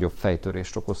legnagyobb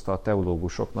fejtörést okozta a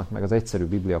teológusoknak, meg az egyszerű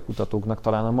Biblia kutatóknak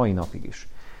talán a mai napig is.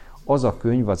 Az a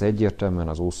könyv az egyértelműen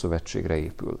az Ószövetségre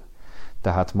épül.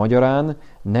 Tehát magyarán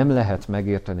nem lehet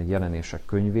megérteni egy Jelenések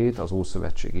könyvét az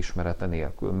Ószövetség ismerete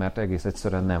nélkül, mert egész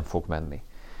egyszerűen nem fog menni.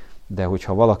 De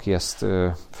hogyha valaki ezt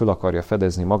föl akarja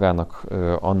fedezni magának,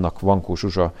 annak Vankó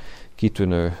Zsuzsa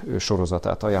kitűnő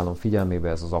sorozatát ajánlom figyelmébe,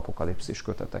 ez az apokalipszis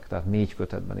kötetek. Tehát 4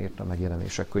 kötetben írta meg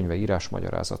Jelenések könyve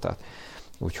írásmagyarázatát.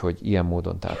 Úgyhogy ilyen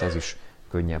módon tehát ez is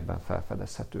könnyebben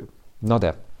felfedezhető. Na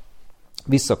de,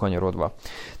 visszakanyarodva.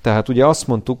 Tehát ugye azt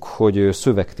mondtuk, hogy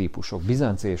szövegtípusok,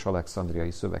 bizánci és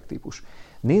alexandriai szövegtípus.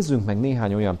 Nézzünk meg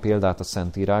néhány olyan példát a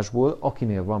Szentírásból,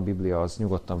 akinél van Biblia, az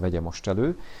nyugodtan vegye most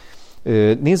elő.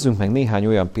 Nézzünk meg néhány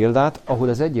olyan példát, ahol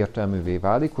ez egyértelművé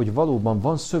válik, hogy valóban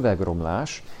van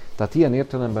szövegromlás, tehát ilyen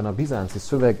értelemben a bizánci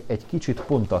szöveg egy kicsit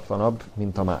pontatlanabb,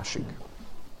 mint a másik.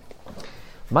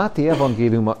 Máté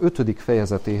evangéliuma 5.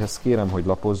 fejezetéhez kérem, hogy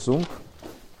lapozzunk.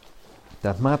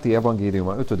 Tehát Máté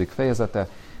evangéliuma 5. fejezete,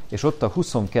 és ott a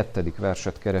 22.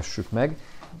 verset keressük meg.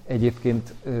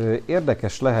 Egyébként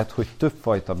érdekes lehet, hogy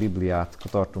többfajta Bibliát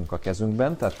tartunk a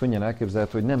kezünkben, tehát könnyen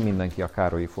elképzelhető, hogy nem mindenki a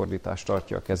Károlyi fordítást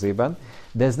tartja a kezében,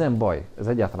 de ez nem baj, ez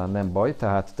egyáltalán nem baj,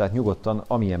 tehát nyugodtan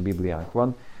amilyen Bibliánk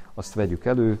van, azt vegyük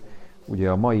elő. Ugye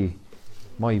a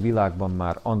mai világban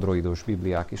már androidos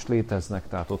Bibliák is léteznek,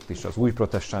 tehát ott is az új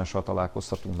protestánssal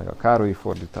találkozhatunk, meg a Károlyi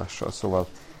fordítással, szóval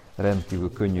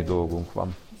rendkívül könnyű dolgunk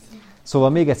van. Szóval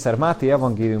még egyszer Máté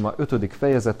evangéliuma 5.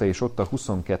 fejezete, és ott a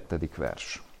 22.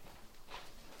 vers.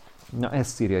 Na,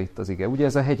 ezt írja itt az ige. Ugye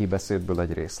ez a hegyi beszédből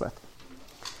egy részlet.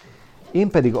 Én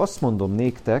pedig azt mondom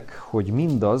néktek, hogy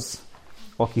mindaz,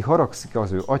 aki haragszik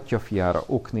az ő atyafiára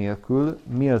ok nélkül,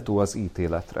 méltó az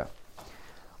ítéletre.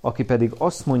 Aki pedig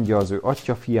azt mondja az ő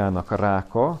atyafiának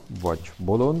ráka, vagy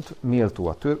bolond, méltó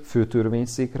a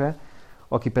főtörvényszékre,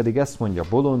 aki pedig ezt mondja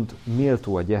bolond,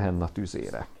 méltó a Gehenna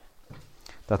tüzére.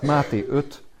 Tehát Máté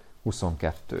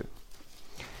 5:22.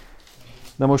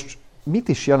 Na most mit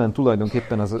is jelent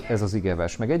tulajdonképpen ez az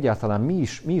igevers? Meg egyáltalán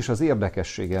mi is az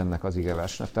érdekessége ennek az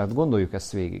igeversnek? Tehát gondoljuk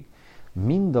ezt végig.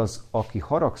 Mindaz, aki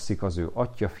haragszik az ő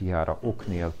atyafiára ok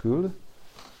nélkül,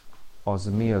 az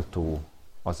méltó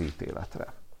az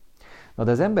ítéletre. Na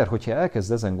de az ember, hogyha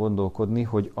elkezd ezen gondolkodni,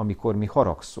 hogy amikor mi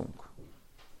haragszunk,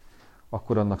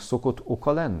 akkor annak szokott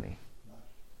oka lenni?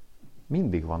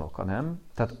 Mindig van oka, nem?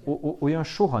 Tehát olyan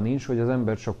soha nincs, hogy az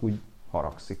ember csak úgy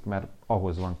haragszik, mert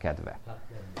ahhoz van kedve.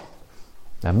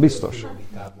 Nem biztos?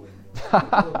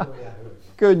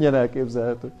 Könnyen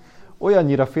elképzelhető.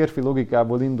 Olyannyira férfi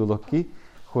logikából indulok ki,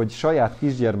 hogy saját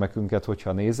kisgyermekünket,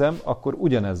 hogyha nézem, akkor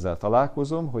ugyanezzel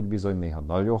találkozom, hogy bizony néha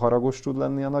nagyon haragos tud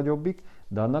lenni a nagyobbik,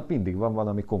 de annak mindig van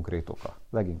valami konkrét oka.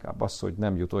 Leginkább az, hogy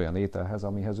nem jut olyan ételhez,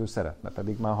 amihez ő szeretne,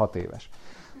 pedig már 6 éves.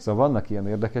 Szóval vannak ilyen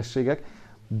érdekességek,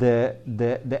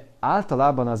 de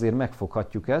általában azért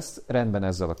megfoghatjuk ezt, rendben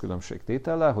ezzel a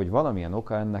különbségtétellel, hogy valamilyen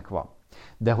oka ennek van.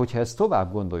 De hogyha ezt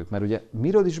tovább gondoljuk, mert ugye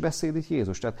miről is beszél itt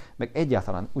Jézus? Tehát meg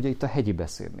egyáltalán, ugye itt a hegyi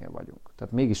beszédnél vagyunk.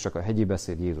 Tehát mégiscsak a hegyi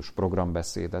beszéd Jézus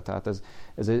programbeszéde. Tehát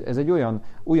ez egy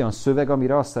olyan szöveg,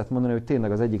 amire azt lehet mondani, hogy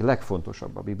tényleg az egyik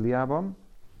legfontosabb a Bibliában.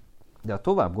 De ha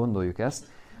tovább gondoljuk ezt,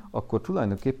 akkor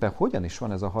tulajdonképpen hogyan is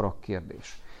van ez a harag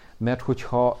kérdés? Mert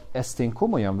hogyha ezt én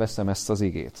komolyan veszem ezt az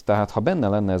igét, tehát ha benne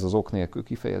lenne ez az ok nélkül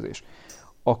kifejezés,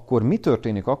 akkor mi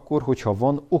történik akkor, hogyha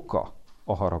van oka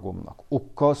a haragomnak?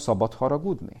 Okkal szabad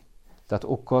haragudni? Tehát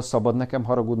okkal szabad nekem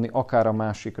haragudni akár a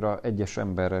másikra, egyes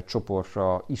emberre,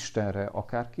 csoportra, Istenre,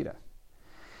 akárkire?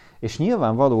 És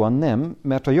nyilvánvalóan nem,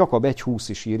 mert a Jakab 1:20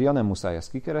 is írja, nem muszáj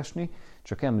ezt kikeresni,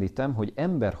 csak említem, hogy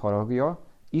ember haragja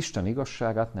Isten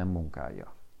igazságát nem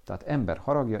munkálja. Tehát ember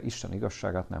haragja Isten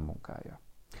igazságát nem munkálja.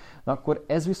 Na akkor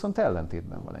ez viszont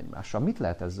ellentétben van egymással. Mit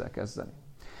lehet ezzel kezdeni?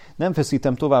 Nem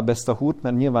feszítem tovább ezt a húrt,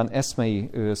 mert nyilván eszmei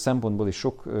szempontból is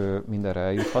sok mindenre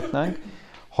eljuthatnánk.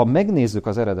 Ha megnézzük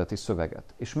az eredeti szöveget,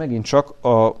 és megint csak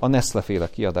a Nestle-féle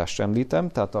kiadást említem,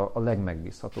 tehát a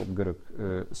legmegbízhatóbb görög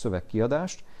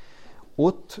szövegkiadást,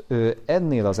 ott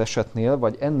ennél az esetnél,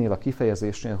 vagy ennél a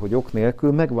kifejezésnél, hogy ok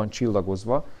nélkül meg van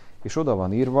csillagozva, és oda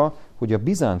van írva, hogy a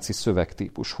bizánci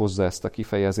szövegtípus hozza ezt a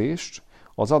kifejezést,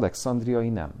 az alexandriai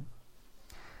nem.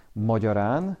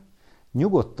 Magyarán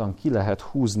nyugodtan ki lehet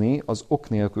húzni az ok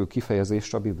nélkül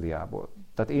kifejezést a Bibliából.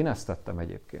 Tehát én ezt tettem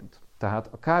egyébként. Tehát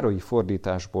a károlyi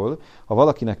fordításból, ha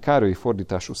valakinek károlyi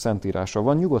fordítású szentírása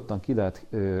van, nyugodtan ki lehet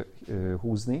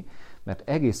húzni, mert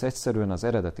egész egyszerűen az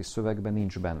eredeti szövegben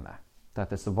nincs benne.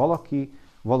 Tehát ezt valaki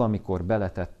valamikor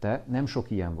beletette, nem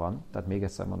sok ilyen van, tehát még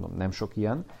egyszer mondom, nem sok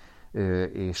ilyen,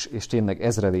 és tényleg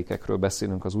ezrelékekről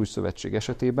beszélünk az Újszövetség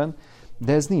esetében,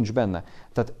 de ez nincs benne.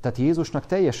 Tehát Jézusnak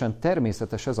teljesen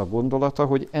természetes ez a gondolata,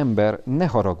 hogy ember, ne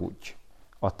haragudj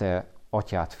a te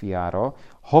atyád fiára,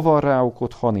 ha van rá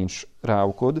okod, ha nincs rá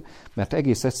okod, mert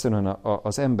egész egyszerűen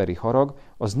az emberi harag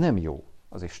az nem jó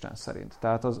az Isten szerint.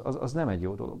 Tehát az nem egy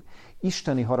jó dolog.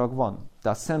 Isteni harag van,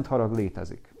 tehát szent harag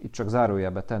létezik. Itt csak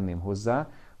zárójelbe tenném hozzá,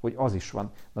 hogy az is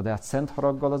van. Na de hát szent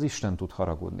haraggal az Isten tud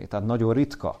haragudni. Tehát nagyon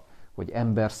ritka, hogy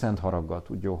ember szent haraggal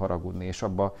tudjon haragudni, és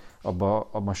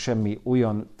abba semmi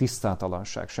olyan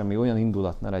tisztátalanság, semmi olyan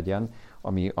indulat ne legyen,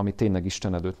 ami tényleg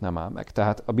Isten előtt nem áll meg.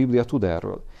 Tehát a Biblia tud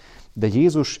erről. De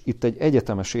Jézus itt egy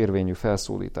egyetemes érvényű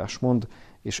felszólítást mond,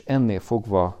 és ennél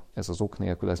fogva ez az ok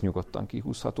nélkül ez nyugodtan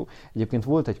kihúzható. Egyébként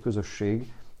volt egy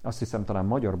közösség, azt hiszem talán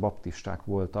magyar baptisták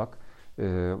voltak,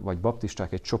 vagy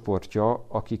baptisták egy csoportja,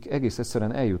 akik egész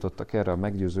egyszerűen eljutottak erre a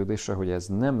meggyőződésre, hogy ez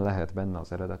nem lehet benne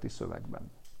az eredeti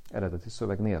szövegben. Eredeti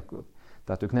szöveg nélkül.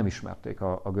 Tehát ők nem ismerték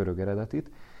a görög eredetit,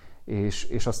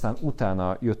 és aztán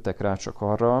utána jöttek rá csak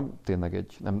arra, tényleg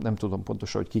nem tudom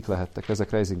pontosan, hogy kik lehettek ezek,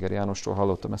 Reisinger Jánostól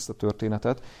hallottam ezt a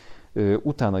történetet,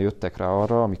 utána jöttek rá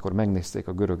arra, amikor megnézték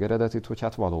a görög eredetit, hogy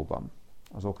hát valóban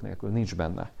az ok nélkül nincs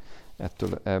benne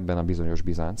ebben a bizonyos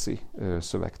bizánci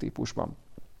szövegtípusban.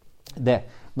 De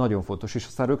nagyon fontos, és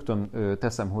aztán rögtön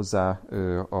teszem hozzá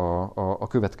a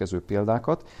következő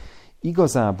példákat.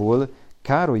 Igazából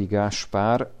Károlyi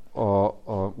Gáspár,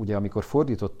 ugye amikor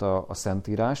fordította a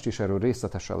Szentírást, és erről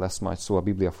részletesen lesz majd szó a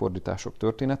Biblia fordítások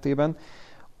történetében,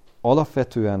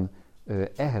 alapvetően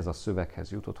ehhez a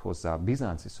szöveghez jutott hozzá, a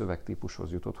bizánci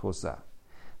szövegtípushoz jutott hozzá.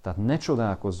 Tehát ne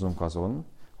csodálkozzunk azon,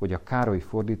 hogy a Károlyi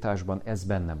fordításban ez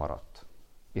benne maradt.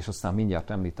 És aztán mindjárt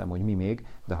említem, hogy mi még,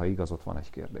 de ha igaz, ott van egy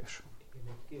kérdés. Én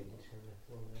egy kérdésem lett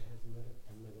volna ehhez, mert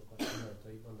öttem meg a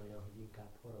kapcsolataiban olyan, hogy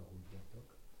inkább haragudjatok,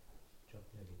 csak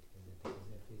ne vétkezzetek,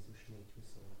 az Efézus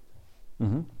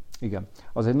 4:26. Igen,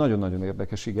 az egy nagyon-nagyon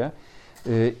érdekes ige.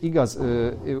 Igaz,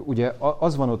 ugye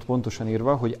az van ott pontosan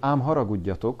írva, hogy ám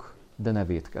haragudjatok, de ne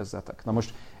vétkezzetek. Na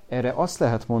most erre azt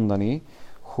lehet mondani,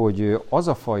 hogy az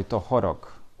a fajta harag,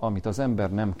 amit az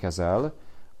ember nem kezel,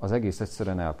 az egész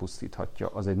egyszerűen elpusztíthatja.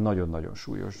 Az egy nagyon-nagyon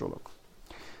súlyos dolog.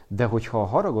 De hogyha a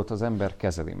haragot az ember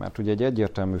kezeli, mert ugye egy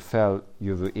egyértelmű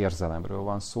feljövő érzelemről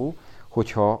van szó,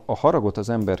 hogyha a haragot az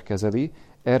ember kezeli,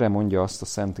 erre mondja azt a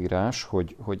Szentírás,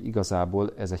 hogy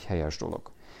igazából ez egy helyes dolog.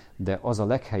 De az a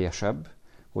leghelyesebb,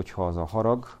 hogyha az a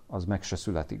harag, az meg se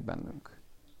születik bennünk.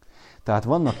 Tehát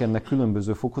vannak ennek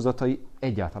különböző fokozatai,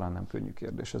 egyáltalán nem könnyű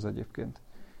kérdés ez egyébként.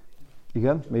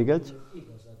 Igen, még egy?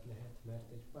 Igazad lehet,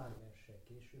 mert egy pár versel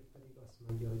később pedig azt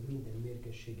mondja, hogy minden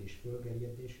mérgesség és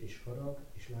fölgerjedés és harag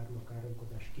és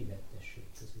lármakáromkodás kivettessék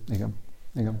közül. Igen.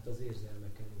 Tehát az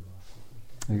érzelmeken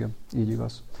uralkodni. Igen, így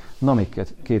igaz. Na, még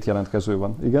két jelentkező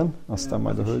van. Igen, aztán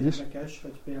majd a hölgy is. Érdekes,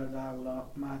 hogy például a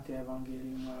Máté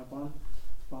evangéliumában,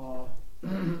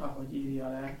 ahogy írja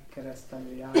le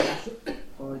keresztelő János,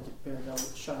 hogy például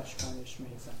sáskán és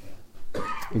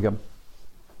mézekkel.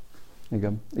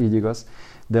 Igen, így igaz.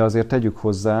 De azért tegyük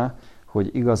hozzá,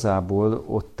 hogy igazából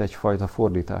ott egyfajta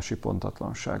fordítási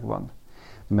pontatlanság van.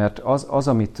 Mert az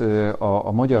amit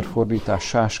a magyar fordítás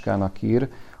sáskának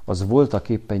ír, az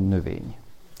voltaképp egy növény.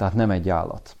 Tehát nem egy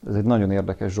állat. Ez egy nagyon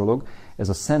érdekes dolog. Ez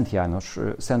a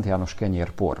Szent János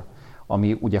kenyérpor,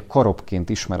 ami ugye karobként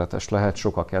ismeretes lehet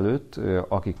sokak előtt,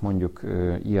 akik mondjuk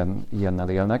ilyennel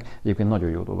élnek. Egyébként nagyon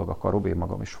jó dolog a karob, én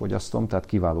magam is fogyasztom, tehát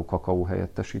kiváló kakaó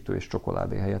helyettesítő és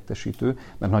csokoládé helyettesítő,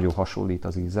 mert nagyon hasonlít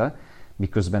az íze,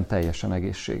 miközben teljesen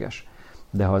egészséges.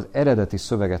 De ha az eredeti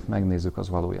szöveget megnézzük, az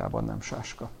valójában nem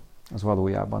sáska. Az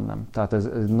valójában nem. Tehát ez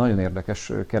nagyon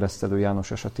érdekes keresztelő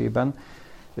János esetében,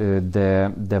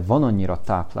 de van annyira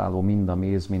tápláló mind a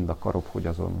méz, mind a karob, hogy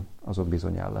azon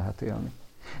bizony el lehet élni.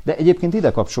 De egyébként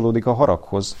ide kapcsolódik a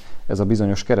haraghoz ez a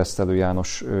bizonyos keresztelő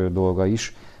János dolga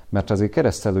is, mert azért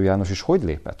keresztelő János is hogy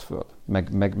lépett föl,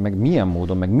 meg milyen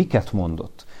módon, meg miket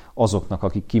mondott azoknak,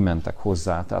 akik kimentek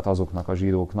hozzá, tehát azoknak a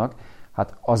zsidóknak,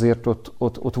 hát azért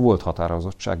ott volt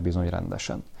határozottság bizony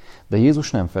rendesen. De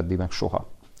Jézus nem feddi meg soha,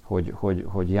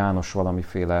 hogy János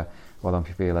valamiféle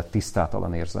valamiféle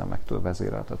tisztátalan érzelmektől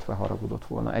vezéreltetve haragudott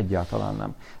volna. Egyáltalán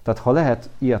nem. Tehát ha lehet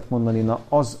ilyet mondani, na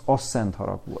az szent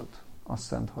harag volt. Az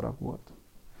szent harag volt.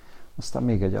 Aztán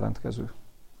még egy jelentkező.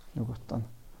 Nyugodtan.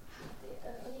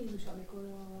 A Jézus, amikor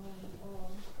a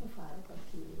pofárokat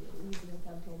kiűzi a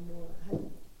templomból, hát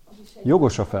az is egy...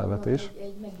 Jogos a felvetés.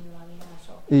 Egy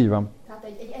megnyilvánulása. Így van. Tehát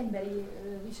egy emberi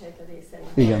viselkedés szerint.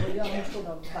 Igen. Hogy most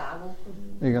oda vágok,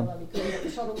 igen. Valami körülött,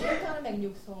 és arról utána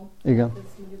megnyugszom. Igen.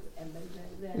 Ez mondjuk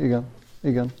emberi. Igen.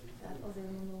 Igen. Tehát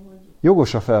azért mondom, hogy...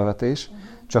 Jogos a felvetés,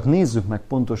 csak nézzük meg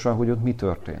pontosan, hogy ott mi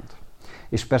történt.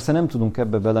 És persze nem tudunk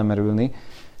ebbe belemerülni.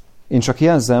 Én csak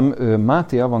jelzem,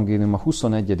 Máté evangélium a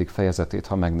 21. fejezetét,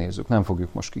 ha megnézzük, nem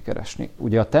fogjuk most kikeresni.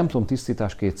 Ugye a templom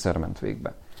tisztítás kétszer ment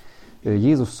végbe.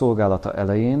 Jézus szolgálata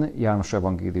elején, János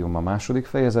evangélium a 2.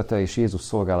 fejezete, és Jézus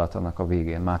szolgálatának a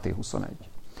végén, Máté 21.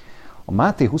 A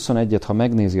Máté 21-et, ha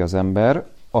megnézi az ember,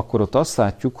 akkor ott azt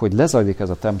látjuk, hogy lezajlik ez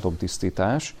a templom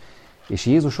tisztítás, és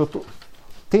Jézus ott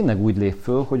tényleg úgy lép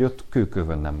föl, hogy ott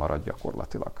kőkövön nem marad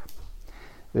gyakorlatilag.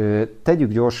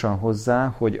 Tegyük gyorsan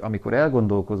hozzá, hogy amikor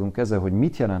elgondolkozunk ezzel, hogy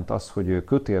mit jelent az, hogy ő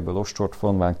kötélből ostort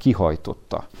vonván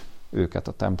kihajtotta őket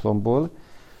a templomból,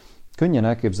 könnyen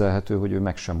elképzelhető, hogy ő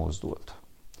meg sem mozdult.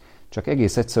 Csak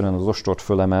egész egyszerűen az ostort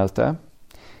fölemelte,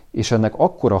 és ennek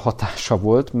akkora hatása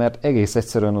volt, mert egész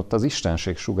egyszerűen ott az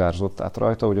istenség sugárzott át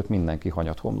rajta, hogy ott mindenki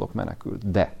hanyat homlok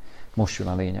menekült. De most jön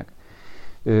a lényeg.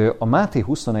 A Máté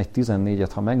 21.14-et,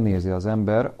 ha megnézi az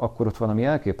ember, akkor ott valami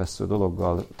elképesztő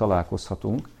dologgal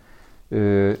találkozhatunk.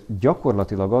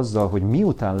 Gyakorlatilag azzal, hogy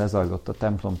miután lezajlott a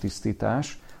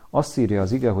templomtisztítás, azt írja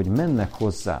az ige, hogy mennek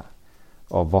hozzá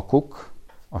a vakok,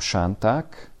 a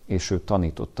sánták, és ő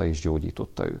tanította és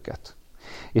gyógyította őket.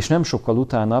 És nem sokkal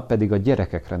utána pedig a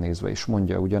gyerekekre nézve is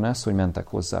mondja ugyanezt, hogy mentek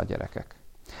hozzá a gyerekek.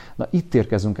 Na itt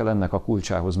érkezünk el ennek a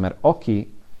kulcsához, mert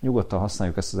aki, nyugodtan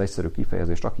használjuk ezt az egyszerű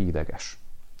kifejezést, aki ideges,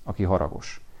 aki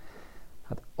haragos,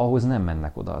 hát ahhoz nem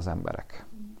mennek oda az emberek.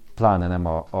 Pláne nem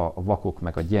a vakok,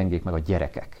 meg a gyengék, meg a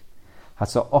gyerekek. Hát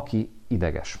szóval aki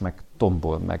ideges, meg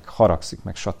tombol, meg haragszik,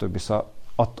 meg stb. Szóval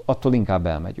attól inkább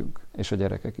elmegyünk, és a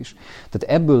gyerekek is.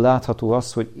 Tehát ebből látható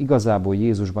az, hogy igazából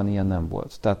Jézusban ilyen nem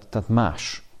volt. Tehát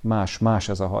más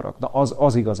ez a harag. Na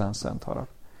az igazán szent harag.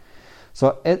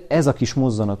 Szóval ez a kis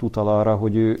mozzanat utal arra,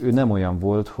 hogy ő nem olyan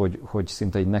volt, hogy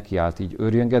szinte így nekiállt így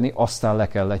őrjöngeni, aztán le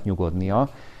kellett nyugodnia,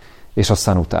 és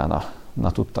aztán utána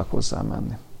tudtak hozzá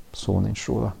menni. Szó nincs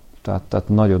róla. Tehát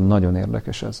nagyon-nagyon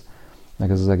érdekes ez,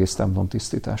 meg ez az egész templom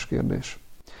tisztítás kérdés.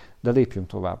 De lépjünk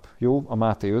tovább. Jó, a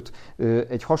Máté 5.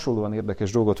 Egy hasonlóan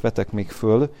érdekes dolgot vetek még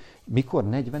föl. Mikor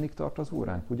 40-ig tart az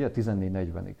óránk, ugye?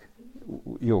 14:40-ig.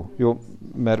 Jó,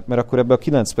 mert akkor ebben a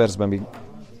 9 percben még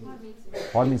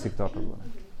 30-ig tart az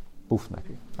óránk. Puff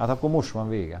neki. Hát akkor most van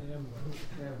vége.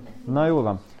 Na jól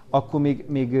van. Akkor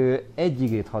még egy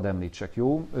igét hadd említsek,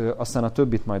 jó? Aztán a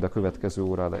többit majd a következő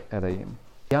óra elején.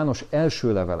 János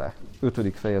első levele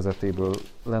 5. fejezetéből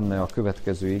lenne a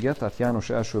következő ige, tehát János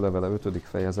első levele 5.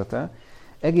 fejezete.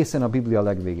 Egészen a Biblia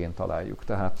legvégén találjuk,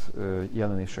 tehát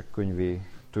Jelenések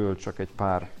könyvétől csak egy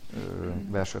pár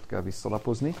verset kell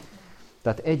visszalapozni.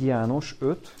 Tehát 1 János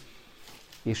 5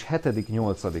 és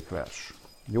 7.-8. vers.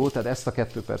 Jó, tehát ezt a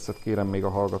 2 percet kérem még a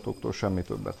hallgatóktól, semmi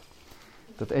többet.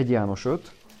 Tehát 1 János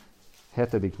 5,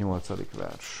 7.-8.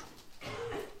 vers.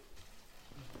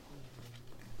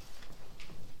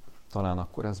 Talán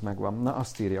akkor ez megvan. Na,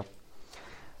 azt írja.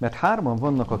 Mert 3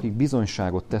 vannak, akik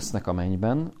bizonyságot tesznek a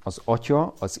mennyben, az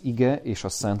Atya, az Ige és a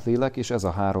Szentlélek, és ez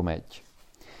a 3 egy.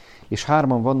 És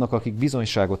 3 vannak, akik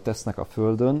bizonyságot tesznek a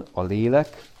földön, a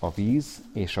lélek, a víz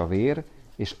és a vér,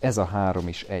 és ez a 3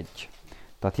 is egy.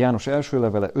 Tehát János első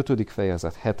levele, 5.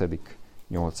 fejezet,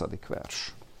 7.-8.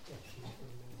 vers.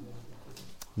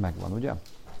 Megvan, ugye?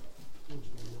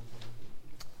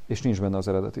 És nincs benne az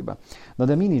eredetiben. Na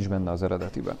de mi nincs benne az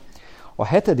eredetiben? A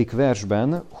 7.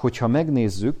 versben, hogyha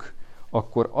megnézzük,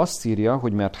 akkor azt írja,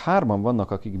 hogy mert 3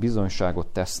 vannak, akik bizonyságot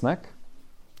tesznek,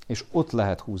 és ott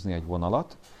lehet húzni egy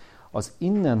vonalat, az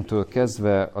innentől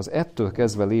kezdve, az ettől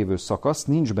kezdve lévő szakasz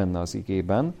nincs benne az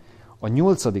igében, a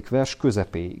 8. vers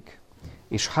közepéig.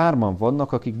 És 3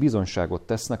 vannak, akik bizonyságot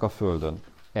tesznek a földön.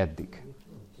 Eddig.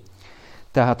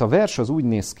 Tehát a vers az úgy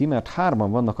néz ki, mert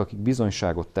 3 vannak, akik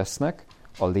bizonyságot tesznek,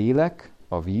 a lélek,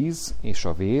 a víz és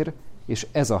a vér, és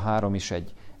ez a 3 is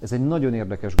egy. Ez egy nagyon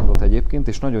érdekes gondolat egyébként,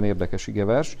 és nagyon érdekes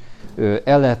igevers.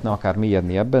 El lehetne akár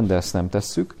mélyedni ebben, de ezt nem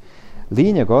tesszük.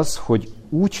 Lényeg az, hogy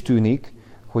úgy tűnik,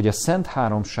 hogy a Szent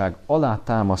Háromság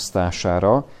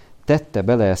alátámasztására tette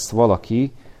bele ezt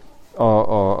valaki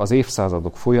az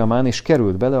évszázadok folyamán, és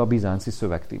került bele a bizánci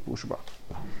szövegtípusba.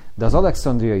 De az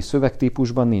alexandriai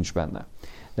szövegtípusban nincs benne.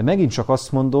 De megint csak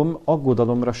azt mondom,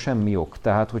 aggodalomra semmi ok.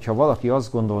 Tehát, hogyha valaki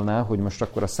azt gondolná, hogy most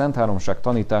akkor a Szent Háromság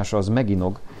tanítása az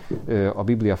meginog a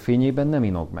Biblia fényében, nem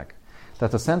inog meg.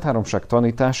 Tehát a Szent Háromság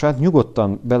tanítását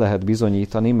nyugodtan be lehet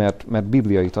bizonyítani, mert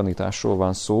bibliai tanításról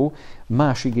van szó,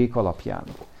 más igék alapján.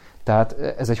 Tehát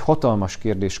ez egy hatalmas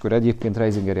kérdéskör. Egyébként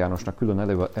Reisinger Jánosnak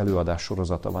külön előadás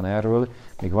sorozata van erről,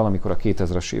 még valamikor a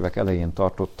 2000-es évek elején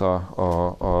tartotta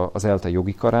az ELTE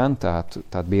jogi karán,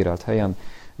 tehát bérelt helyen,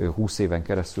 20 éven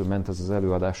keresztül ment ez az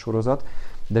előadás sorozat.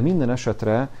 De minden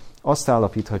esetre azt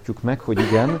állapíthatjuk meg, hogy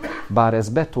igen, bár ez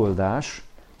betoldás,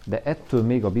 de ettől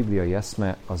még a bibliai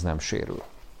eszme az nem sérül.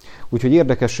 Úgyhogy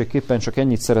érdekességképpen csak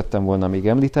ennyit szerettem volna még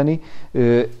említeni.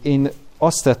 Én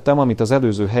azt tettem, amit az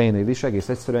előző helynél is, egész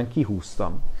egyszerűen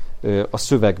kihúztam a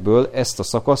szövegből ezt a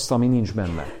szakaszt, ami nincs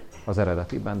benne az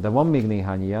eredetiben. De van még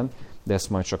néhány ilyen, de ezt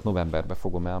majd csak novemberben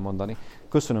fogom elmondani.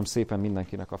 Köszönöm szépen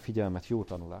mindenkinek a figyelmet, jó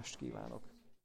tanulást kívánok!